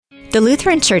The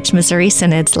Lutheran Church Missouri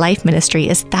Synod's life ministry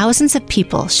is thousands of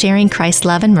people sharing Christ's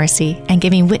love and mercy and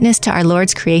giving witness to our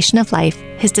Lord's creation of life,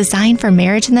 His design for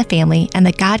marriage and the family, and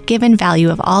the God-given value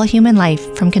of all human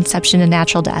life from conception to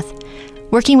natural death.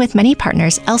 Working with many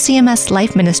partners, LCMS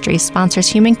Life Ministry sponsors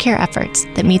human care efforts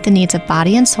that meet the needs of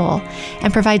body and soul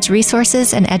and provides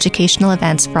resources and educational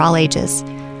events for all ages.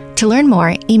 To learn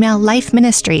more, email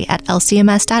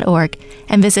lifeministry@lcms.org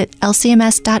and visit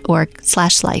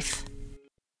lcms.org/life.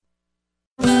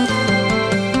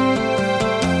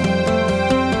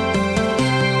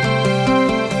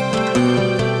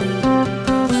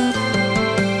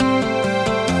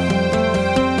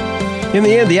 In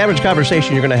the end, the average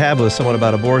conversation you're going to have with someone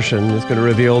about abortion is going to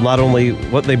reveal not only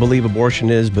what they believe abortion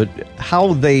is, but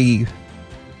how they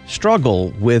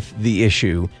struggle with the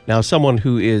issue. Now, someone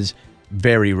who is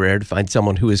very rare to find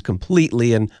someone who is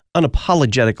completely and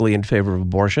unapologetically in favor of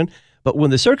abortion, but when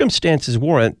the circumstances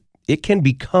warrant, it can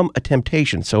become a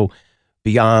temptation. So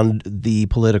beyond the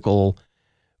political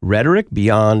rhetoric,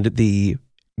 beyond the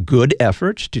good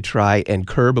efforts to try and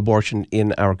curb abortion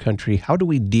in our country, how do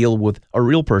we deal with a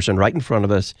real person right in front of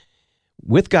us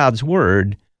with God's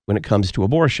word when it comes to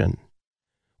abortion?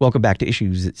 Welcome back to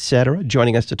Issues Etc.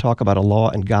 Joining us to talk about a law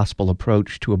and gospel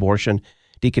approach to abortion,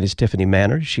 Deaconess Tiffany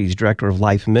Manners. She's Director of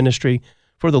Life Ministry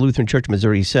for the Lutheran Church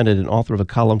Missouri Synod and author of a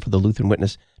column for the Lutheran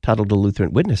Witness titled The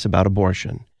Lutheran Witness about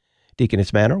abortion.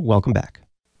 Deaconess Manners, welcome back.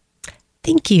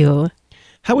 Thank you.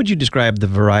 How would you describe the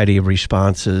variety of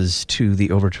responses to the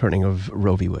overturning of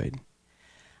Roe v. Wade?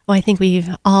 Well, I think we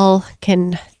all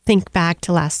can think back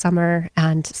to last summer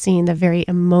and seeing the very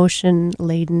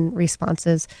emotion-laden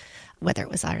responses, whether it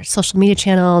was our social media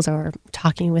channels or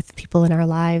talking with people in our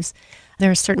lives. There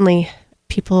are certainly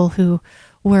people who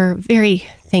were very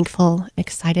thankful,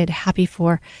 excited, happy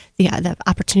for the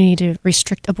opportunity to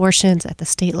restrict abortions at the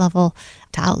state level,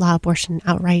 to outlaw abortion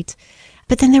outright.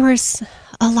 But then there was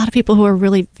a lot of people who were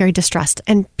really very distressed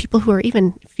and people who are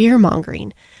even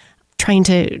fear-mongering, trying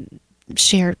to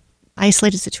share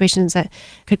isolated situations that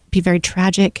could be very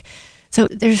tragic. So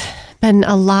there's been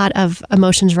a lot of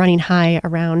emotions running high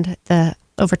around the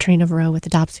overturning of Roe with the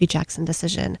Dobbs v. Jackson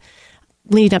decision.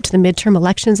 Leading up to the midterm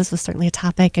elections, this was certainly a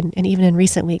topic, and even in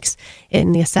recent weeks,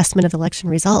 in the assessment of election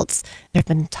results, there's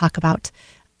been talk about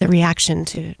the reaction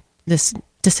to this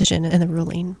decision and the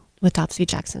ruling with Dobbs v.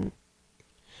 Jackson.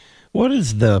 What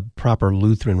is the proper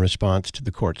Lutheran response to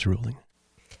the court's ruling?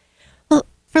 Well,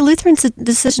 for Lutherans, the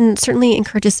decision certainly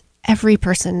encourages every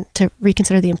person to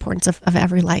reconsider the importance of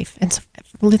every life. And so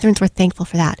Lutherans were thankful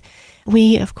for that.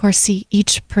 We, of course, see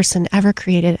each person ever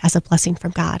created as a blessing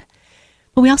from God.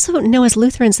 But we also know as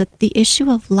Lutherans that the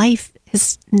issue of life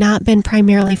has not been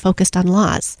primarily focused on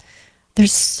laws.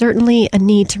 There's certainly a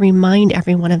need to remind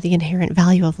everyone of the inherent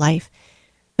value of life.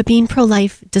 But being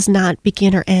pro-life does not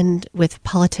begin or end with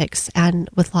politics and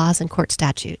with laws and court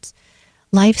statutes.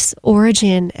 Life's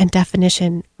origin and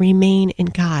definition remain in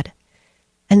God.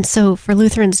 And so for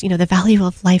Lutherans, the value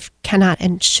of life cannot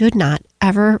and should not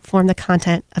ever form the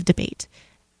content of debate.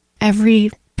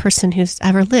 Every person who's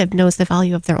ever lived knows the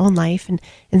value of their own life and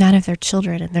that of their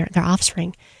children and their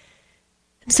offspring.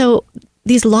 And so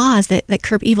these laws that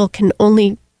curb evil can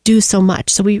only do so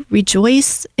much. So we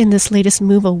rejoice in this latest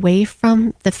move away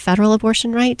from the federal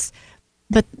abortion rights,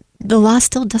 but the law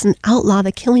still doesn't outlaw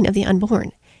the killing of the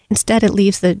unborn. Instead, it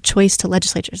leaves the choice to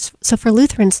legislatures. So for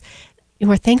Lutherans,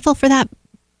 we're thankful for that,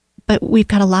 but we've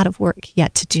got a lot of work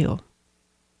yet to do.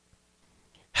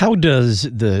 How does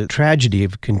the tragedy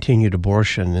of continued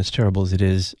abortion, as terrible as it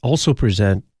is, also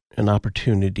present an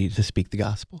opportunity to speak the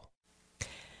gospel?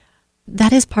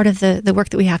 That is part of the work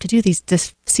that we have to do,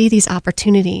 to see these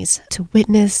opportunities to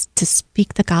witness, to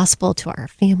speak the gospel to our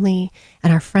family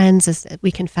and our friends as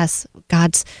we confess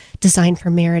God's design for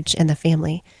marriage and the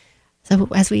family. So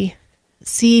as we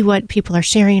see what people are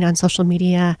sharing on social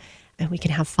media, and we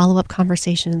can have follow-up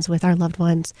conversations with our loved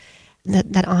ones,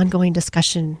 that ongoing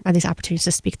discussion are these opportunities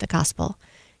to speak the gospel.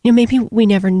 Maybe we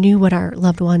never knew what our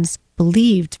loved ones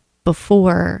believed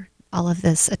before all of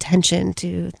this attention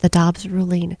to the Dobbs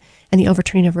ruling and the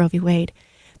overturning of Roe v. Wade.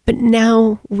 But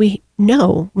now we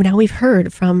know, now we've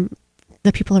heard from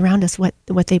the people around us what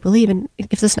they believe, and it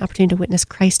gives us an opportunity to witness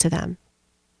Christ to them.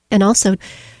 And also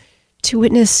to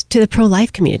witness to the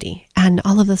pro-life community and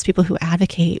all of those people who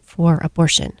advocate for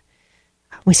abortion.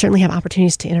 We certainly have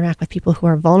opportunities to interact with people who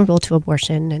are vulnerable to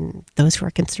abortion and those who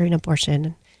are considering abortion,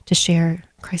 and to share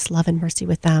Christ's love and mercy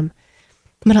with them.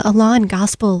 But a law and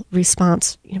gospel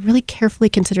response really carefully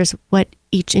considers what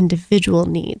each individual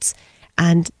needs.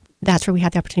 And that's where we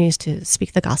have the opportunities to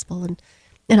speak the gospel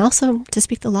and also to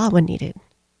speak the law when needed.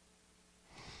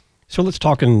 So let's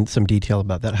talk in some detail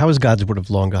about that. How is God's word of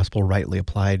law and gospel rightly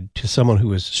applied to someone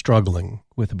who is struggling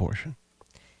with abortion?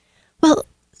 Well,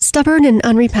 stubborn and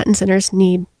unrepentant sinners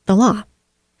need the law.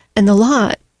 And the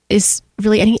law is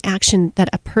really any action that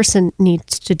a person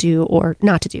needs to do or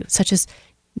not to do, such as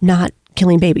not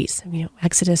killing babies.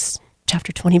 Exodus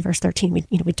chapter 20, verse 13,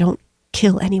 we don't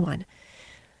kill anyone.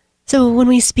 So when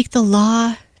we speak the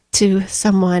law to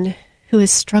someone who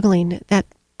is struggling, that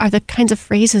are the kinds of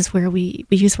phrases where we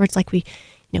use words like we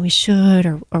should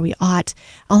or we ought,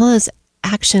 all those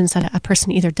actions that a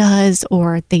person either does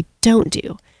or they don't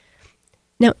do.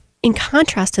 Now, in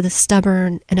contrast to the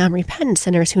stubborn and unrepentant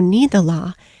sinners who need the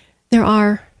law, there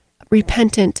are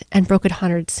repentant and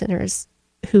broken-hearted sinners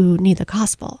who need the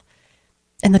gospel.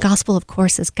 And the gospel, of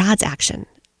course, is God's action,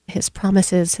 his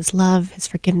promises, his love, his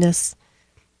forgiveness,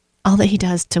 all that he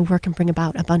does to work and bring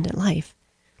about abundant life.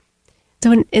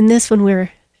 So in this, when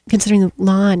we're considering the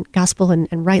law and gospel and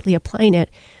rightly applying it,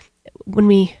 when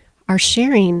we are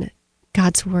sharing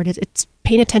God's word, it's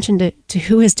paying attention to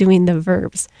who is doing the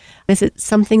verbs. Is it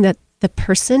something that the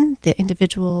person, the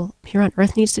individual here on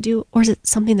earth needs to do, or is it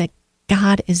something that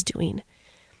God is doing?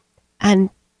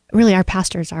 And really, our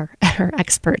pastors are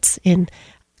experts in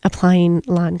applying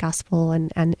law and gospel,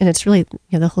 and it's really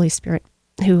the Holy Spirit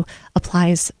who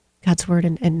applies God's word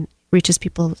and reaches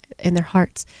people in their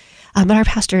hearts. But our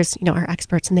pastors, are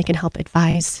experts, and they can help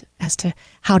advise as to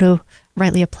how to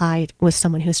rightly apply it with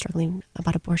someone who's struggling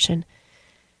about abortion.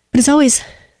 But it's always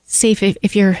safe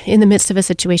if you're in the midst of a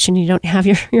situation, you don't have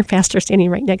your pastor standing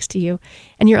right next to you,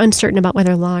 and you're uncertain about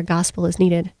whether law or gospel is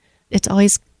needed. It's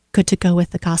always good to go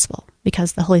with the gospel,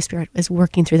 because the Holy Spirit is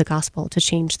working through the gospel to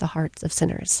change the hearts of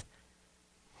sinners.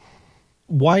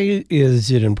 Why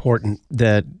is it important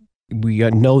that we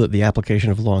know that the application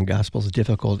of law and gospel is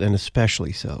difficult, and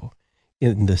especially so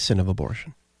in the sin of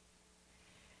abortion?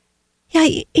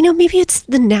 Yeah, maybe it's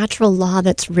the natural law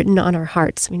that's written on our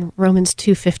hearts. Romans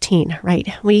 2:15,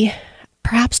 right? We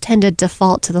perhaps tend to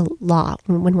default to the law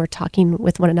when we're talking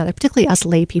with one another, particularly us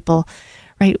lay people,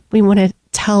 right? We want to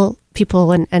tell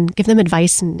people and give them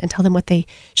advice and tell them what they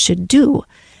should do.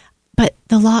 But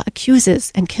the law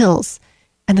accuses and kills,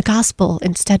 and the gospel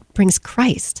instead brings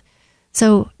Christ.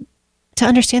 So to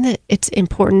understand that it's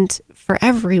important for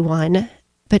everyone,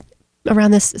 but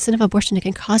around this sin of abortion, it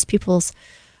can cause people's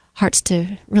hearts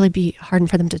to really be hardened,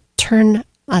 for them to turn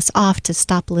us off, to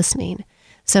stop listening.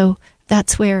 So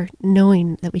that's where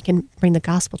knowing that we can bring the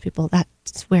gospel to people,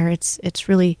 that's where it's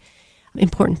really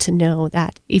important to know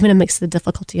that even amidst the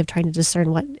difficulty of trying to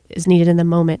discern what is needed in the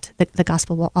moment, the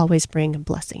gospel will always bring a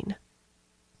blessing.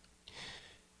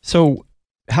 So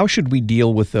how should we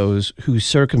deal with those whose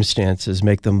circumstances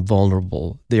make them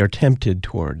vulnerable? They are tempted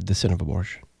toward the sin of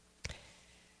abortion.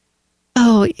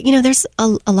 Oh, there's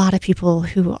a lot of people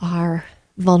who are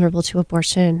vulnerable to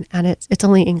abortion, and it's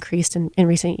only increased in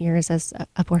recent years as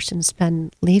abortion's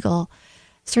been legal.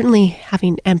 Certainly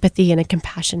having empathy and a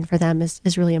compassion for them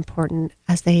is really important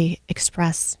as they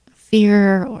express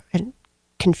fear and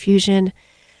confusion.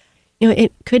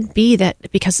 It could be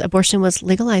that because abortion was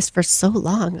legalized for so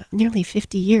long, nearly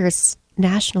 50 years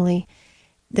nationally,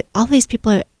 that all these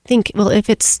people think, well, if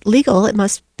it's legal, it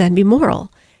must then be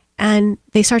moral. And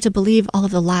they start to believe all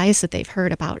of the lies that they've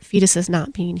heard about fetuses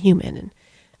not being human. And,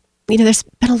 there's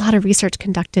been a lot of research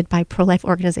conducted by pro-life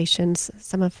organizations,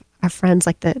 some of our friends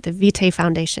like the Vitae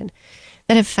Foundation,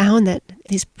 that have found that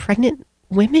these pregnant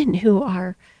women who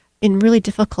are in really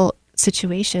difficult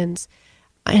situations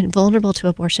and vulnerable to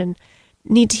abortion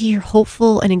need to hear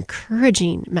hopeful and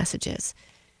encouraging messages.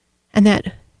 And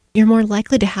that you're more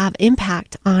likely to have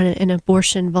impact on an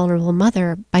abortion vulnerable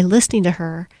mother by listening to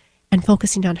her and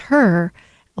focusing on her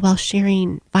while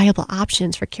sharing viable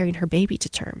options for carrying her baby to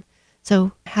term.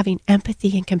 So having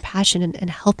empathy and compassion and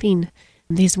helping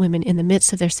these women in the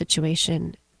midst of their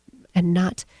situation, and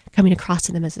not coming across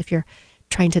to them as if you're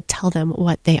trying to tell them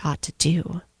what they ought to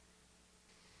do.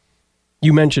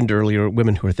 You mentioned earlier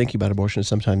women who are thinking about abortion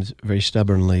sometimes very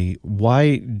stubbornly.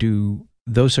 Why do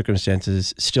those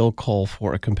circumstances still call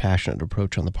for a compassionate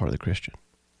approach on the part of the Christian?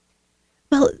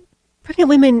 Well, pregnant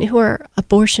women who are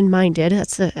abortion-minded,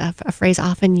 that's a phrase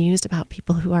often used about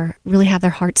people who are really have their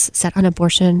hearts set on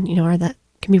abortion, or that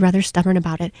can be rather stubborn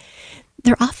about it.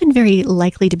 They're often very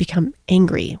likely to become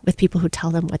angry with people who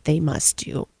tell them what they must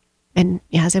do. And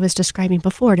as I was describing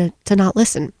before, to not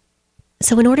listen.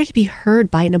 So in order to be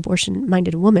heard by an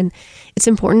abortion-minded woman, it's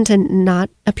important to not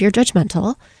appear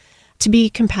judgmental, to be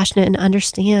compassionate and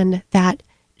understand that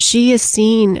she is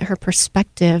seeing her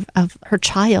perspective of her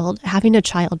child, having a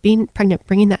child, being pregnant,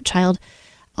 bringing that child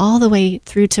all the way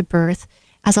through to birth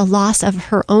as a loss of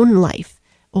her own life,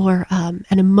 or an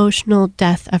emotional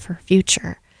death of her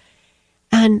future.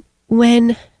 And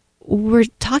when we're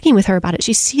talking with her about it,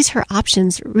 she sees her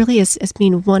options really as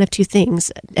being one of two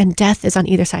things, and death is on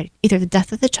either side, either the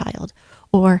death of the child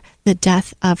or the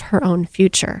death of her own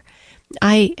future.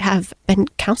 I have been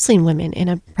counseling women in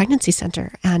a pregnancy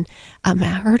center, and I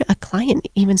heard a client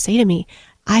even say to me,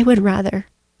 I would rather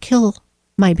kill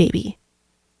my baby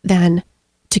than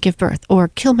to give birth, or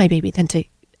kill my baby than to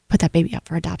put that baby up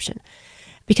for adoption,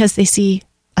 because they see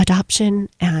adoption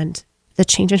and the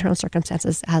change in her own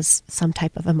circumstances as some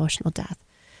type of emotional death.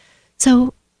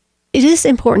 So it is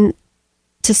important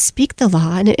to speak the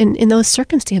law, and in those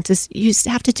circumstances, you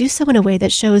have to do so in a way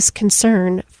that shows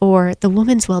concern for the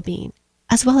woman's well-being,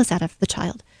 as well as that of the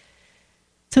child.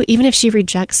 So even if she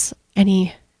rejects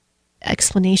any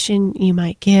explanation you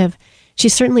might give, she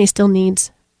certainly still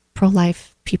needs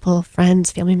pro-life people,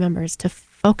 friends, family members to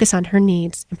focus on her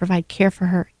needs and provide care for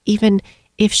her, even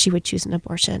if she would choose an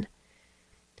abortion.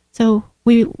 So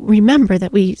we remember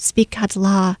that we speak God's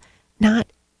law not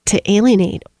to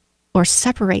alienate or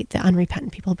separate the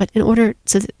unrepentant people, but in order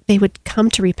so that they would come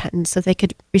to repentance, so they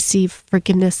could receive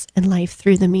forgiveness and life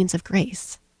through the means of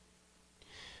grace.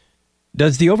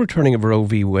 Does the overturning of Roe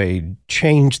v. Wade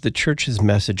change the church's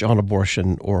message on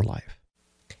abortion or life?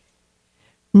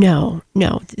 No.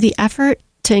 The effort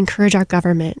to encourage our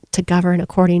government to govern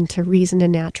according to reason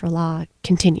and natural law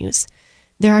continues.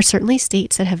 There are certainly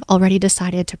states that have already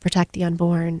decided to protect the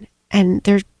unborn, and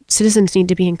their citizens need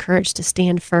to be encouraged to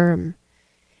stand firm.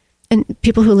 And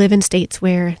people who live in states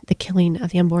where the killing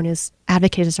of the unborn is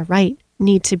advocated as a right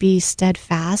need to be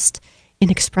steadfast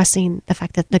in expressing the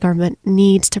fact that the government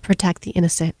needs to protect the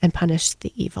innocent and punish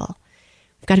the evil.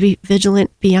 We've got to be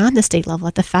vigilant beyond the state level,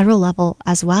 at the federal level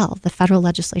as well. The federal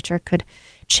legislature could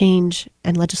change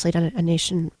and legislate on a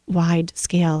nationwide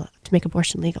scale to make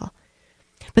abortion legal.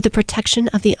 But the protection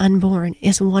of the unborn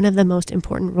is one of the most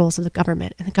important roles of the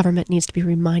government, and the government needs to be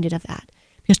reminded of that,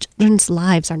 because children's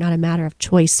lives are not a matter of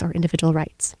choice or individual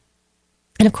rights.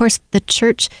 And of course, the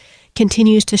church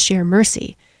continues to share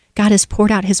mercy. God has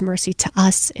poured out his mercy to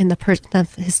us in the person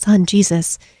of his son,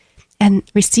 Jesus. And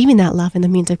receiving that love in the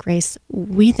means of grace,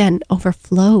 we then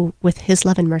overflow with his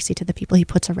love and mercy to the people he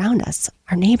puts around us,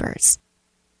 our neighbors.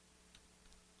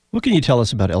 What can you tell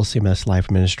us about LCMS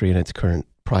Life Ministry and its current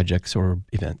projects or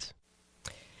events?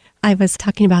 I was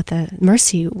talking about the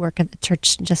mercy work of the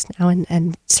church just now,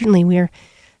 and certainly we're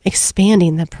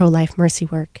expanding the pro-life mercy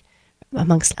work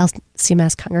amongst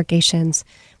LCMS congregations.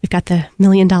 We've got the $1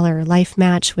 Million Life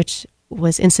Match, which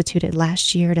was instituted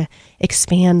last year to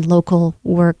expand local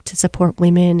work to support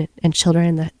women and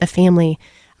children, the family,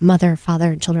 mother,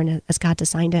 father, and children as God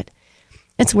designed it.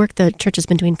 It's work the church has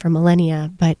been doing for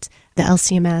millennia, but the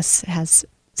LCMS has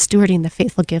stewarding the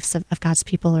faithful gifts of God's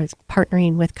people, or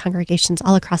partnering with congregations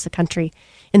all across the country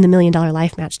in the $1 Million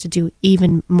Life Match to do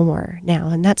even more now.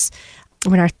 And that's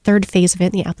when our third phase of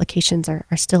it, and the applications are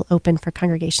still open for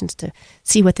congregations to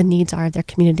see what the needs are of their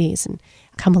communities and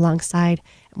come alongside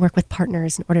and work with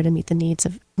partners in order to meet the needs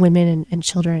of women and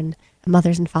children,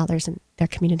 mothers and fathers in their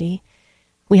community.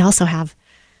 We also have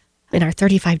in our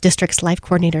 35 districts, life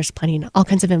coordinators planning all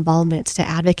kinds of involvements to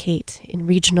advocate in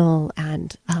regional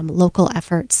and local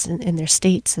efforts in their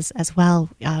states as well,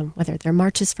 whether they're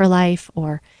marches for life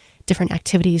or different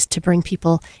activities to bring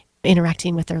people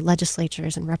interacting with their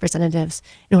legislatures and representatives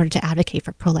in order to advocate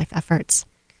for pro-life efforts.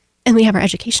 And we have our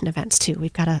education events too.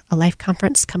 We've got a life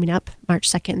conference coming up March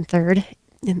 2nd and 3rd.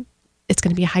 And it's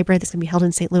going to be a hybrid. It's going to be held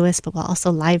in St. Louis, but we'll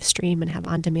also live stream and have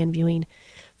on-demand viewing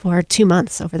for 2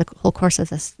 months over the whole course of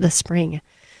the spring.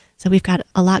 So we've got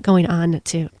a lot going on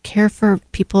to care for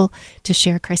people, to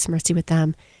share Christ's mercy with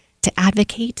them, to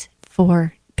advocate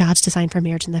for God's design for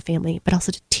marriage and the family, but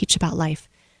also to teach about life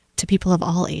to people of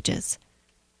all ages.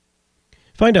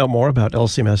 Find out more about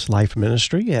LCMS Life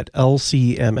Ministry at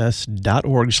lcms.org/life,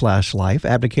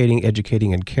 advocating,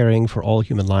 educating, and caring for all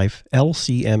human life.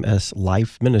 LCMS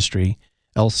Life Ministry,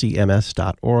 lcms.org/life.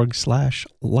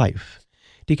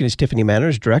 Deaconess Tiffany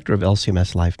Manners, director of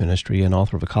LCMS Life Ministry and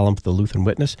author of a column for the Lutheran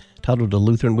Witness titled A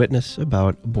Lutheran Witness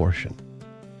About Abortion.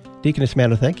 Deaconess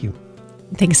Manners, thank you.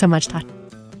 Thanks so much, Todd.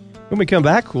 When we come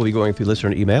back, we'll be going through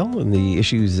listener email and the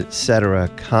Issues Etc.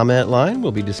 comment line.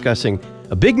 We'll be discussing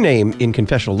a big name in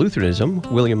confessional Lutheranism,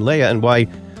 William Lea, and why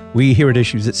we here at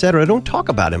Issues Etc. don't talk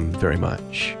about him very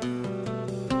much.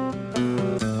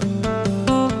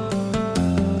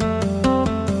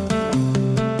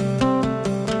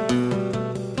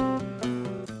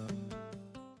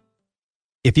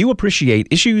 If you appreciate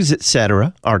Issues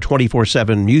Etc., our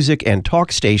 24/7 music and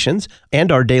talk stations,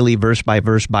 and our daily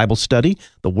verse-by-verse Bible study,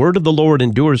 The Word of the Lord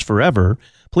Endures Forever,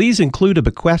 please include a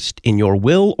bequest in your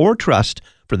will or trust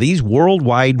for these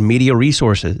worldwide media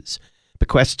resources.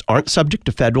 Bequests aren't subject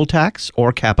to federal tax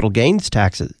or capital gains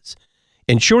taxes.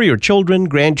 Ensure your children,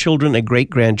 grandchildren, and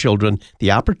great-grandchildren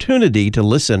the opportunity to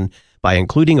listen by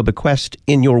including a bequest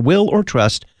in your will or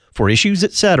trust for Issues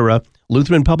Etc.,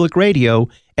 Lutheran Public Radio,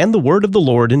 and The Word of the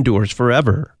Lord Endures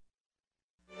Forever.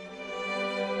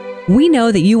 We know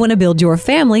that you want to build your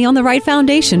family on the right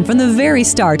foundation from the very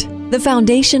start, the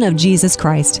foundation of Jesus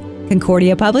Christ.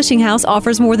 Concordia Publishing House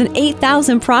offers more than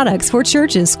 8,000 products for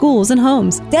churches, schools, and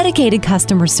homes, dedicated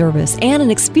customer service, and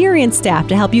an experienced staff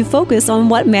to help you focus on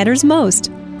what matters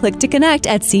most. Click to connect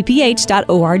at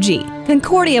cph.org.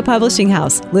 Concordia Publishing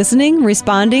House, listening,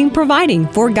 responding, providing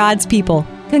for God's people.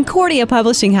 Concordia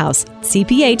Publishing House,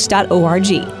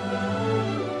 cph.org.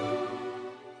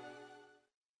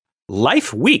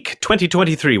 Life Week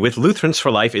 2023 with Lutherans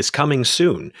for Life is coming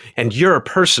soon, and you're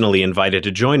personally invited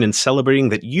to join in celebrating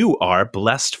that you are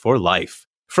blessed for life.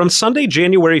 From Sunday,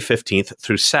 January 15th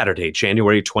through Saturday,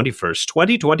 January 21st,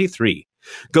 2023,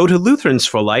 go to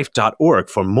lutheransforlife.org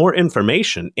for more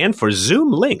information and for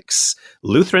Zoom links.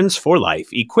 Lutherans for Life,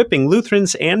 equipping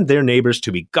Lutherans and their neighbors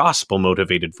to be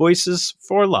gospel-motivated voices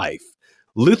for life.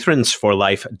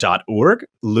 lutheransforlife.org,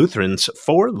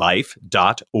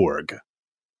 lutheransforlife.org.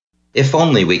 If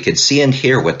only we could see and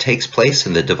hear what takes place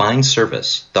in the divine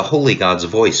service. The Holy God's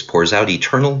voice pours out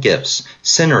eternal gifts.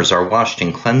 Sinners are washed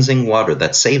in cleansing water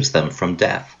that saves them from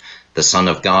death. The Son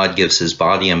of God gives his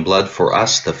body and blood for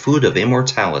us, the food of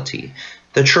immortality.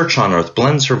 The Church on earth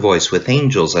blends her voice with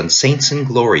angels and saints in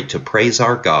glory to praise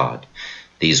our God.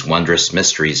 These wondrous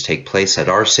mysteries take place at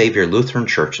Our Savior Lutheran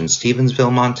Church in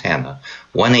Stevensville, Montana,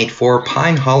 184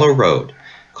 Pine Hollow Road.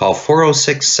 Call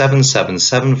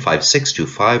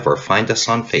 406-777-5625 or find us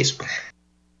on Facebook.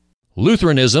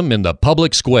 Lutheranism in the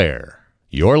Public Square.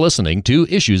 You're listening to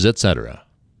Issues Etc.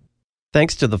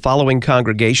 Thanks to the following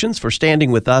congregations for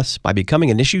standing with us by becoming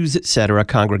an Issues Etc.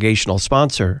 congregational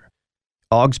sponsor: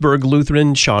 Augsburg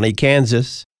Lutheran, Shawnee,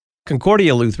 Kansas;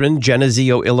 Concordia Lutheran,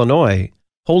 Geneseo, Illinois;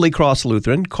 Holy Cross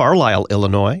Lutheran, Carlisle,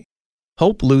 Illinois;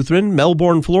 Hope Lutheran,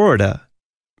 Melbourne, Florida;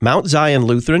 Mount Zion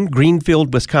Lutheran,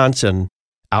 Greenfield, Wisconsin;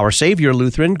 Our Savior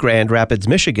Lutheran, Grand Rapids,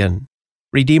 Michigan;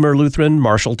 Redeemer Lutheran,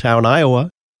 Marshalltown, Iowa;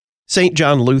 St.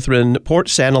 John Lutheran, Port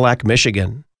Sanilac,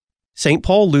 Michigan; St.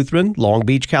 Paul Lutheran, Long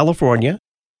Beach, California;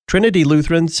 Trinity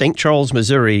Lutheran, St. Charles,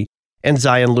 Missouri; and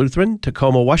Zion Lutheran,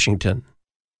 Tacoma, Washington.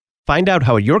 Find out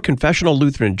how your confessional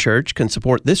Lutheran church can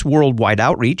support this worldwide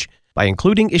outreach by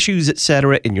including Issues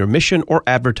Etc. in your mission or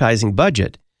advertising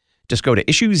budget. Just go to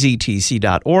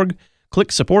issuesetc.org,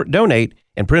 click Support Donate,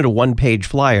 and print a one-page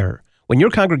flyer. When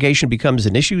your congregation becomes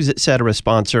an Issues Etc.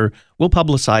 sponsor, we'll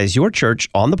publicize your church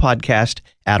on the podcast,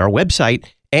 at our website,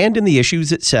 and in the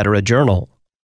Issues Etc. journal.